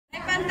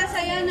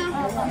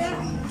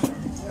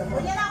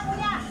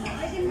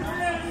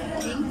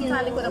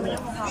Sali ko naman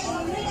yung mukha ko.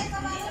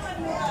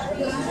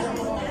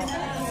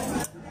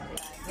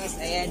 Guys,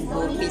 ayan,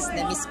 bupis.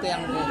 Na-miss ko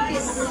yung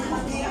bupis.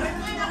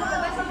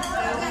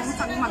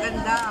 Ang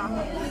maganda.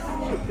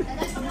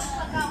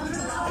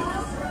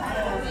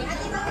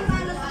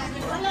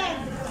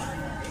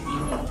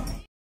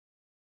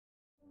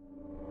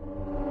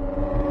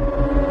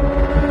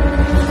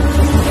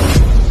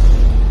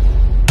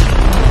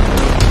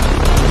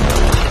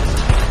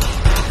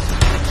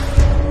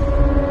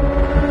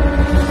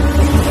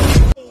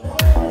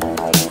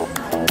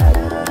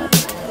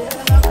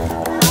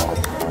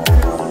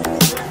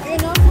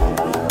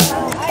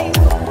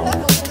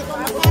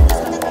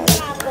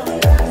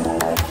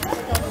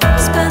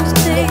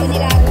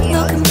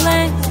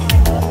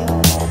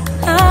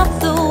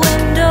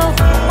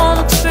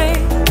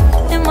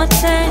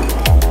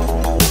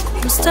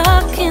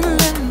 Stuck in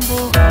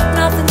limbo,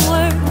 nothing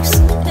works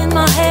in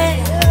my head.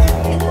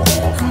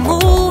 I'm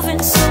moving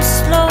so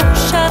slow,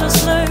 shadows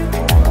lurk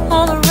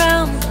all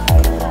around.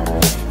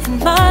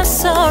 In my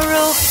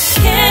sorrow,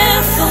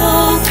 can't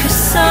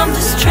focus, I'm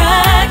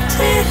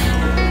distracted,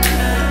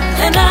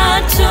 and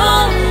I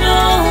don't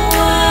know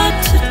what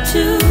to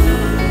do.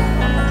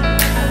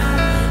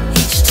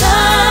 Each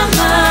time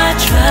I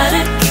try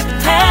to get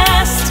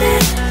past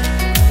it,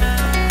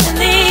 in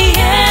the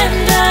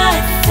end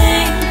I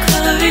think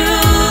of you.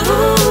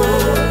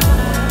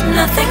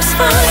 Nothing's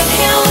fine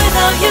here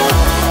without you.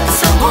 The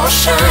sun won't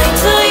shine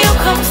till you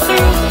come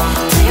through,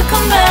 till you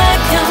come back.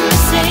 I'm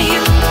missing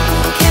you.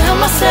 Can't help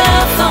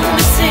myself, I'm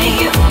missing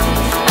you.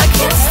 I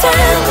can't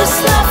stand this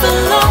life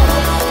alone.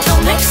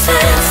 Don't make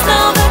sense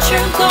now that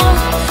you're gone.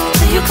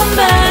 Till you come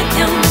back,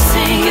 I'm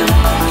missing you.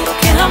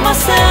 Can't help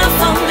myself,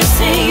 I'm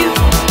missing you.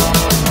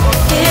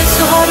 It's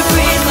so hard to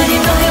breathe when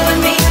you're not here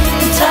with me.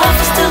 I'm tough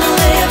but still to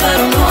live, I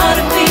don't know how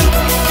to be.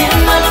 In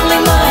my lonely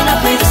mind, I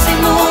play the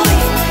same movie.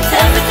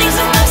 Everything's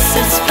a mess,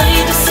 it's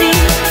plain to see.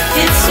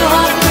 It's so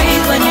hard to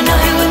breathe when you're not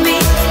here with me.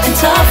 And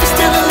tough is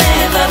still to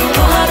live, I don't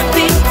know how to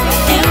be.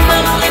 In my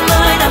lonely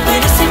mind, I play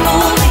the same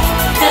movie.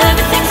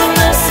 Everything's a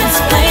mess,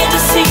 it's plain to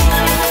see.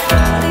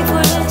 We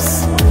were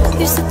less,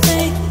 used to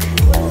think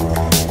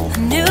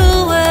I knew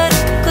where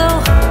to go.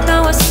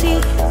 Now I see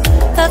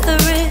that there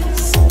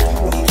is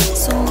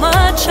so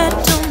much I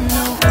don't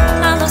know.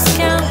 I lost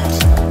count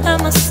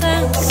and my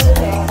sense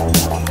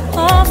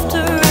of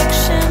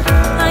direction.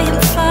 I am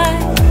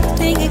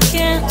fighting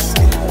against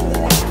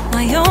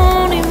my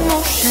own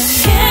emotion.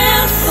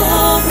 Can't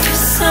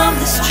focus, I'm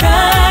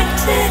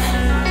distracted,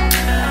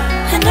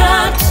 and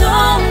I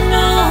don't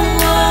know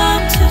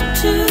what to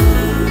do.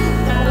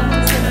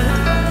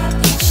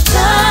 Each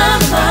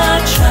time I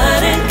try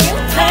to get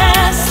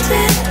past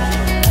it,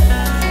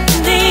 in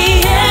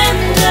the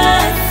end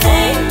I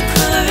think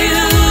of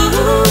you.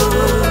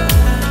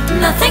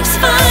 Nothing's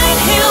fine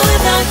here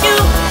without you.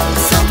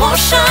 The sun won't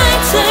shine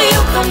till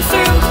you come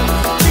through,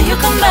 till you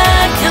come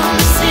back. I'm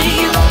missing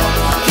you.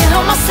 Can't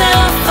help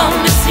myself, I'm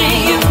missing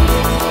you.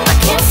 I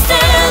can't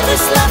stand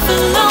this life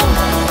alone.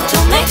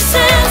 Don't make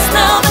sense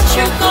now that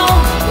you're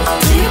gone.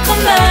 Till you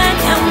come back,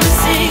 I'm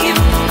missing you.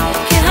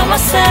 Can't help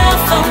myself,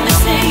 I'm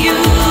missing you.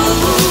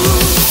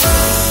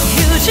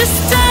 You just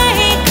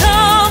take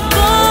up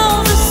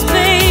all the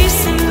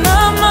space in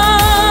my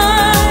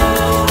mind.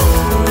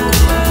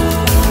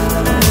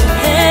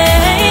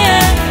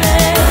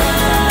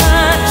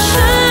 I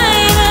try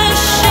to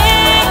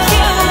shake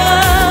you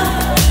up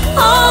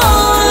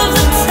all of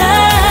the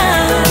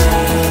time.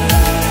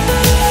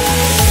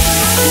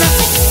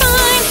 Nothing's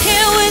fine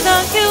here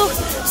without you.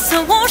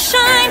 Sun won't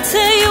shine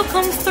till you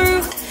come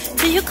through,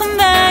 till you come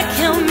back.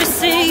 I'm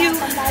missing you.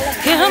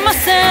 Can't help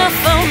myself,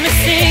 I'm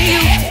missing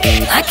you.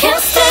 I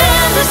can't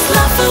stand this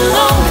life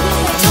alone.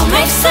 Don't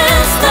make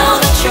sense now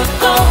that you're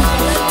gone.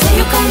 Till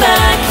you come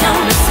back,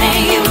 I'm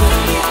missing you.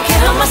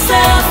 Can't help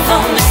myself,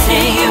 I'm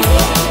missing you.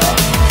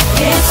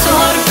 It's so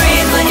hard to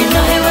breathe when you're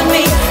not here with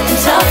me. And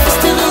tough is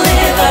still to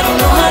live, I don't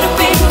know how to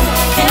be.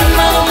 In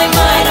my lonely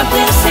mind, I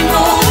play the same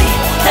movie.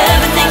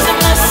 Everything's a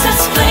mess,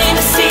 it's plain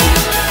to see.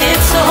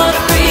 It's so hard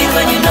to breathe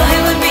when you're not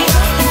here with me.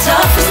 And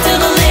tough is still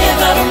to live,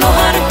 I don't know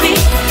how to be.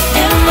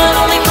 In my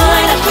lonely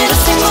mind, I play the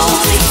same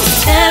movie.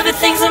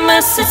 Everything's a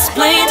mess, it's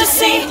plain to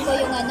see.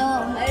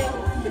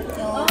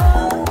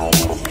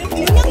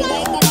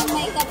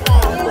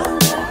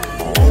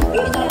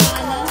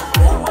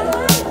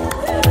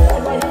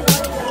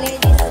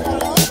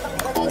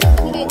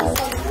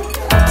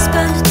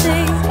 Spend a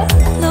day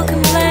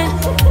looking blank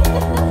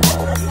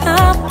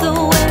out the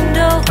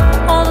window,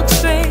 all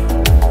looks great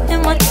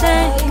in my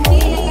tank.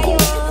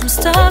 I'm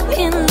stuck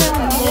in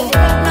limbo,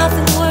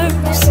 nothing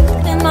works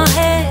in my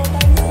head.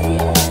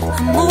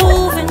 I'm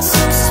moving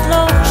so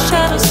slow,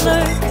 shadows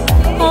lurk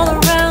all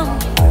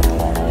around.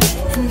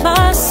 In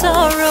my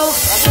sorrow,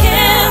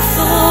 can't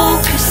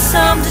focus,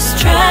 I'm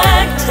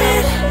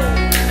distracted,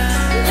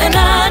 and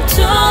I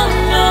don't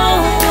know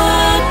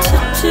what to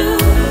do.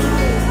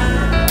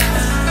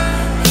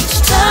 Each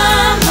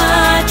time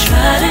I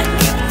try to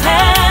get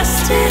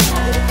past it,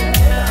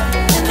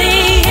 in the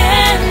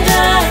end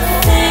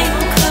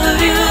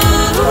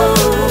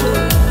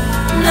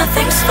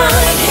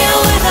fine here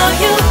without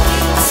you.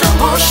 The sun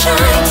won't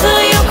shine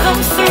till you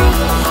come through,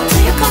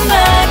 till you come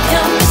back.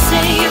 I'm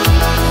missing you.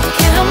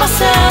 Can't help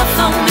myself,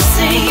 I'm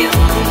missing you.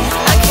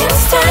 I can't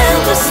stand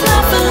this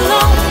life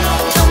alone.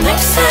 Don't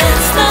make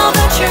sense now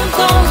that you're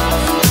gone.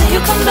 Till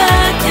you come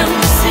back, I'm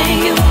missing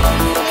you.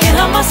 Can't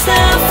help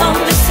myself, I'm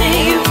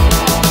missing you.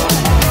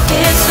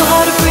 It's so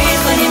hard to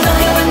breathe when you're not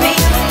here with me.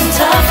 I'm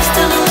tough and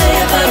still to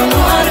live, I don't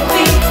know how to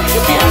be.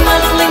 In my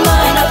lonely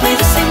mind, I play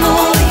the same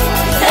movie.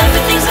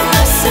 Everything's a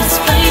mess, it's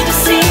plain to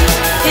see.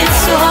 It's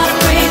so hard to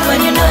breathe when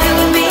you're not here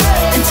with me.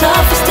 And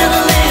tough and still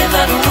to live,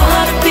 I don't know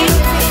how to be.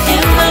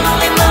 In my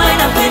lonely mind,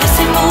 I play the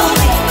same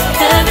movie.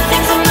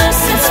 Everything's a mess,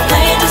 it's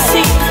plain to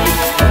see.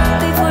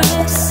 Before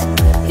this,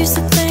 used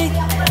to think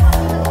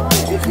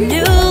I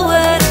knew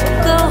where to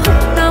go.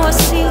 Now I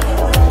see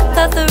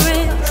that there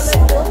is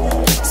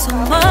so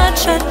much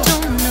I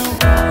don't know.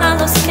 I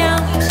lost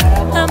count,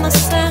 I my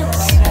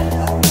sense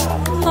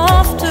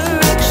of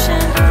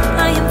direction.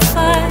 I am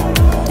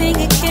fighting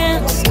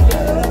against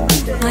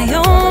my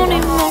own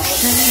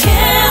emotion.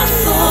 Can't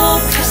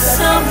focus,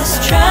 I'm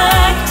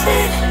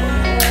distracted,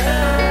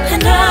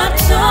 and I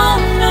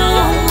don't know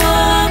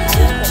what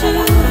to do.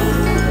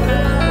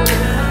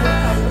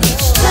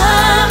 Each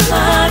time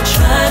I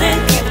try to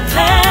get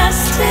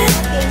past it,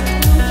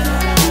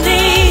 in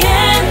the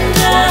end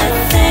I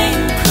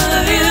think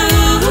of you.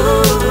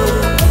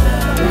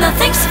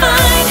 Nothing's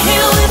fine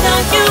here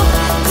without you.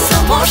 The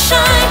sun won't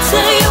shine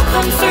till you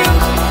come through,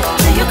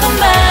 till you come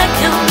back.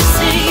 I'm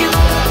missing you.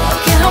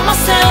 Can't help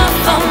myself,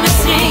 I'm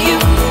missing you.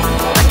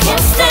 I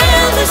can't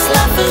stand this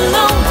life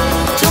alone.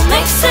 Don't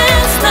make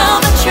sense now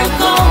that you're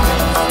gone.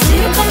 Till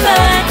you come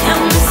back,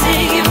 I'm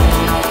missing you.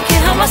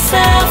 Can't help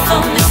myself,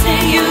 I'm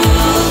missing you.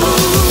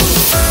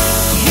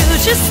 You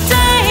just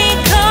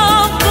take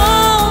up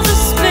all the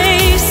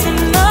space in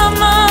my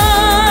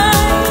mind.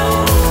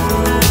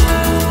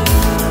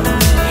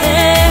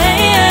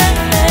 Hey,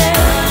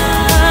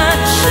 I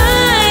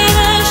try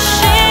to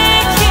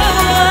shake you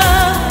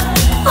up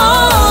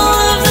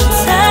all of the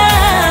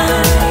time.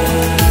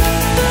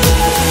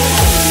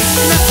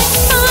 Nothing's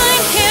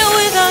fine here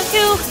without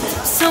you.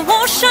 Sun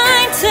won't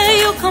shine till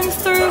you come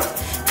through,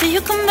 till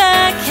you come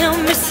back.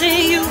 I'm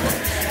missing you.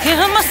 Can't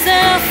help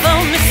myself,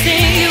 I'm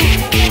missing you.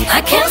 I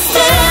can't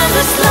stand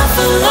this life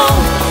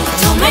alone.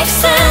 Don't make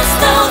sense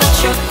now that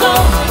you're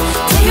gone.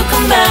 Till you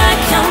come back,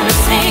 I'm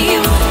missing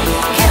you.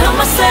 Can't help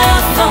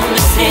myself, I'm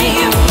missing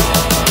you.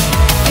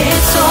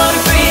 It's so hard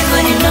to breathe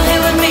when you're not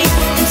here with me.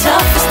 And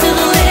tough is still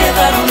to live,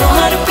 I don't know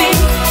how to be.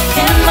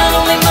 In my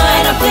lonely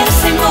mind, I play the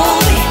same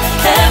movie.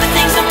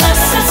 Everything's a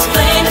mess, it's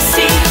plain to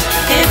see.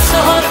 It's so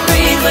hard to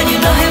breathe when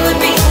you're not here with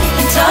me.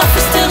 And tough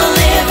is still to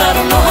live, I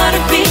don't know how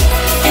to be.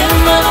 In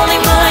my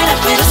lonely mind, I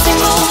play the same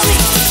movie.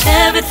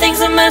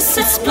 Everything's a mess,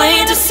 it's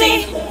plain to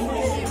see.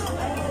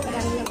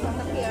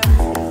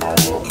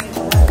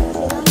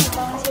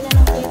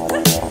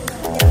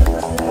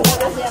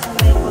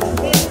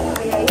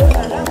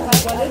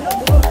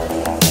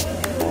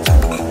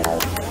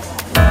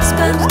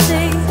 Spend a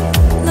day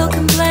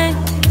looking blank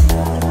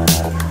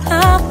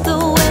out the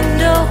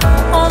window.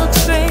 All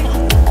looks great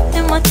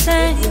in my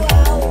tank.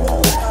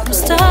 I'm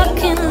stuck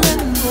in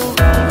limbo,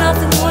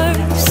 nothing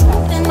works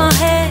in my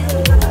head.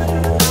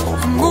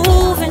 I'm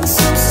moving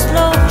so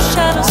slow,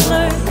 shadows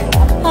lurk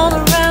all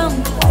around.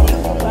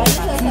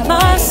 And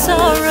my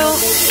sorrow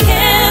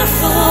can't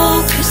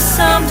focus,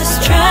 I'm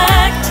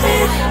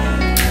distracted,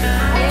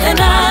 and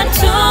I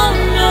don't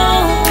know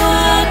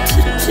what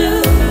to do.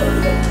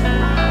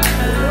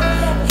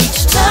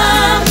 Each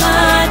time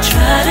I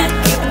try to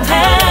get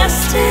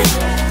past it,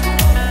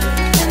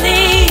 in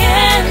the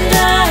end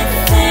I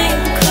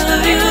think of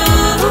you.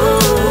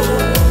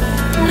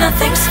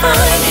 Nothing's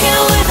fine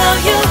here without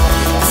you.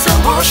 The sun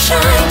won't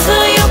shine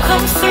till you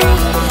come through,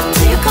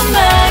 till you come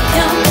back.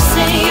 I'm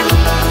missing you.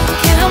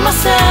 Can't help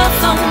myself,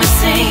 I'm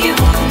missing you.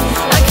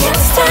 I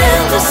can't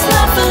stand this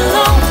life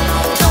alone.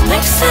 Don't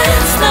make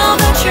sense now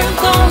that you're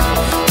gone.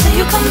 Till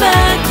you come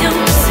back, I'm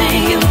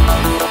missing you.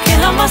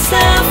 Can't help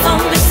myself,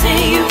 I'm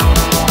missing you.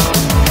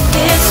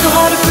 It's so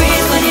hard to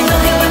breathe when you're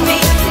not here with me.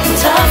 And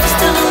tough is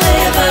still to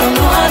live, I don't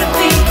know how to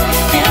be.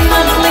 In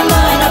my lonely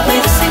mind, I play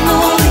the same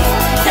movie.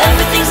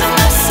 Everything's a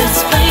mess,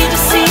 it's plain to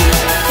see.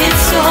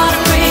 It's so hard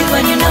to breathe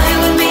when you're not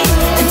here with me.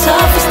 And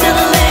tough is still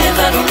to live,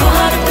 I don't know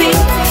how to be.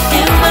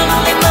 In my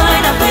lonely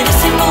mind, I play the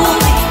same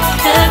movie.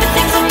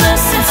 Everything's a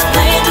mess, it's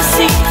plain to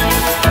see.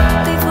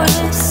 Before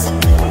this,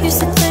 used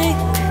to think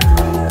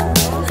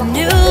I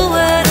knew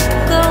where to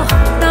go.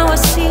 Now I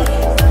see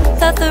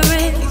that there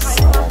is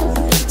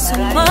so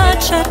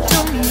much I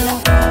don't know.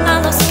 I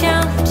lost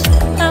count,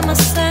 I'm a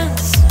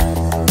sense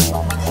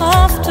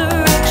of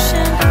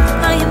direction.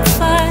 I am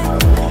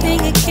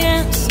fighting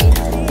against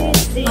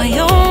my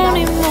own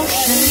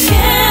emotion.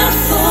 Can't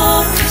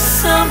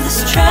focus, I'm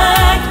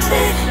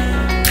distracted,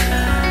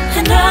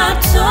 and I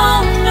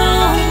don't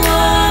know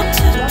what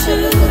to do.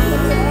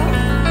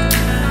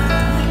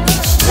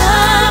 Each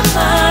time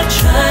I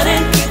try to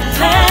get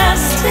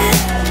past it,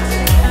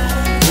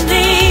 in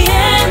the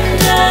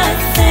end I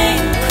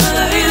think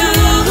of you.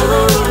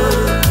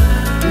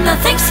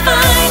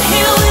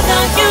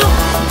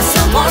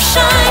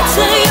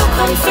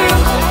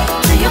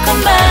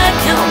 come back,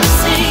 I'm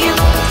missing you.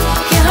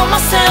 Can't help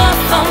myself,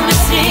 I'm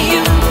missing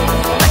you.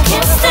 I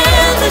can't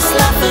stand this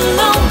life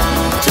alone.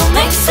 Don't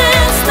make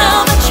sense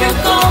now that you're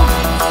gone.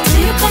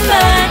 Till you come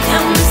back,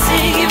 I'm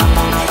missing you.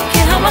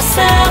 Can't help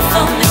myself,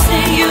 I'm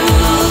missing you.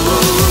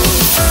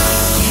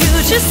 You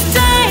just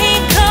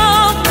take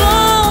up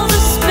all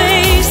the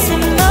space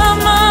in my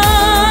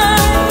mind.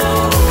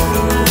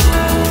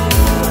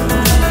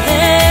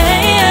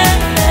 Hey,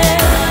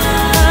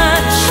 I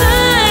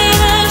try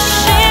to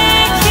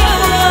shake you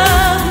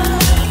up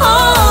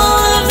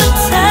all of the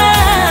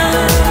time.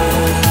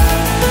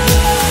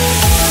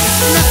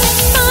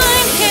 Nothing's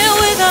fine here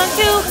without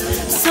you.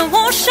 Sun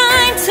won't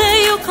shine till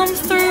you come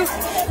through.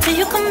 Till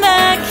you come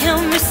back,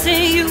 I'm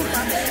missing you.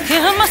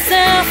 Can't help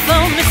myself,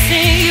 I'm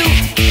missing you.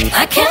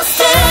 I can't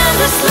stand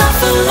this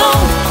life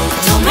alone.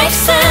 Don't make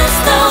sense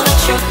now that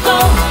you're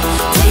gone.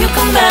 Till you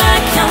come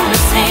back, I'm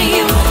missing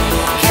you.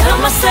 Can't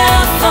help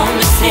myself, I'm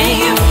missing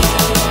you.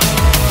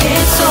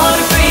 It's so hard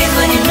to breathe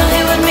when you're not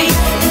here with me.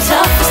 And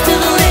tough is still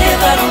to live,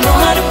 I don't know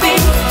how to be.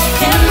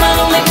 In my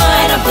lonely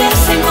mind, I play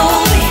the same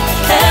movie.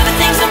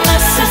 Everything's a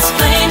mess, it's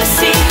plain to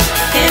see.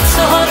 It's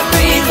so hard to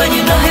breathe when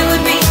you're not here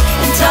with me.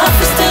 And tough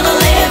is still to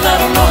live, I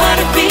don't know how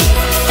to be.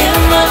 In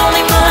my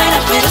lonely mind, I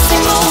play the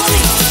same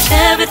movie.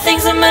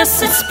 Everything's a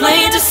mess, it's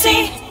plain to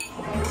see.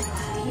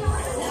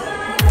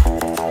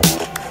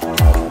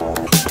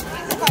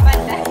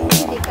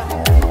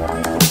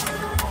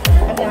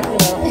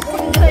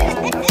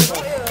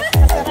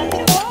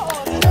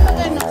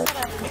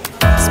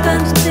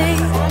 Spend a day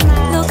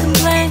looking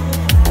blank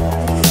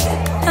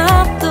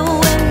out the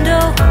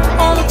window,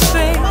 all looks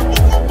great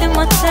in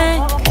my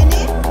tank.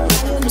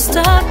 I'm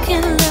stuck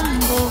in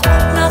limbo,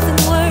 nothing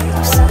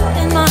works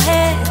in my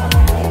head.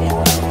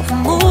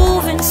 I'm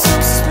moving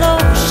so slow,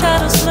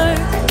 shadows lurk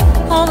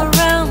all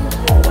around.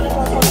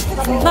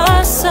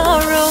 My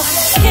sorrow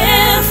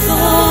can't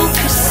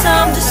focus,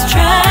 I'm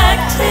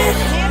distracted,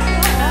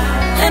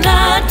 and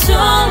I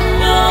don't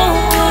know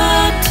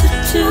what to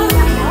do.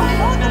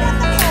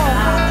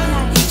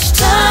 Each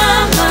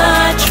time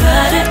I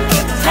try to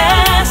get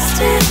past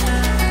it,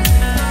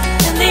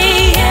 in the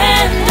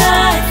end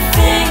I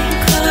think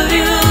of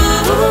you.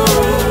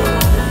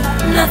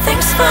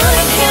 Nothing's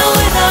fine here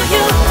without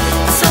you.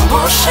 The sun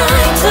won't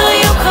shine till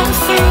you come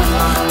through.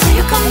 Till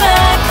you come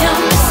back,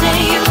 I'm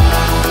missing you.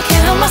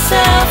 Can't help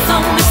myself,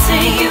 I'm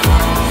missing you.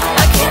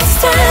 I can't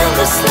stand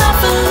this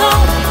life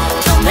alone.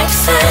 Don't make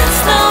sense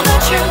now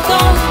that you're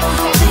gone.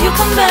 Till you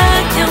come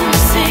back, I'm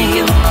missing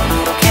you.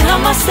 Can't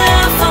help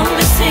myself, I'm